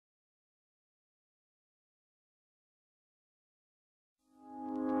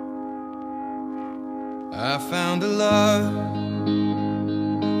I found a love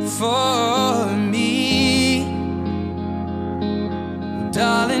for me.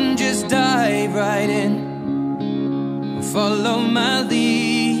 Darling, just dive right in, follow my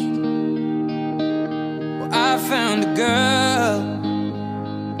lead. Well, I found a girl,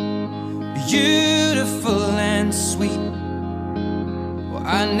 beautiful and sweet. Well,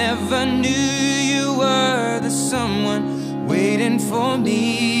 I never knew you were the someone waiting for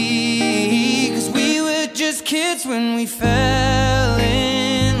me. 'Cause we were just kids when we fell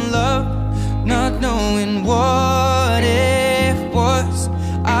in love, not knowing what it was.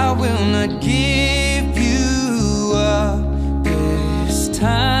 I will not give you up this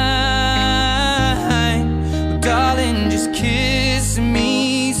time. Darling, just kiss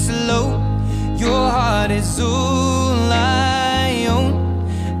me slow. Your heart is all I own,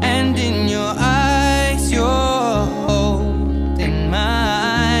 and in your eyes you're holding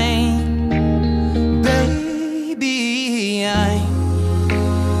mine. Baby, I'm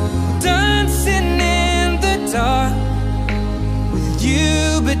dancing in the dark with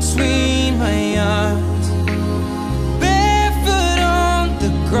you between my arms, barefoot on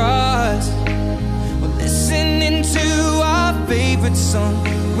the grass. We're listening to our favorite song.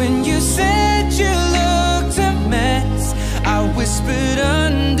 When you said you looked a mess, I whispered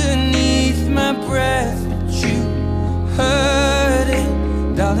underneath my breath, but you heard it.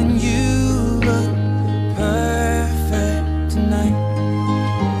 Darling, you look perfect tonight.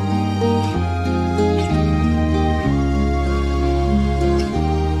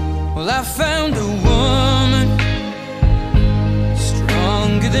 Well, I found a woman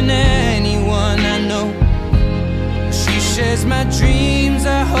stronger than anyone I know. She shares my dreams.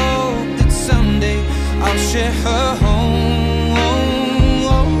 I hope that someday I'll share her home.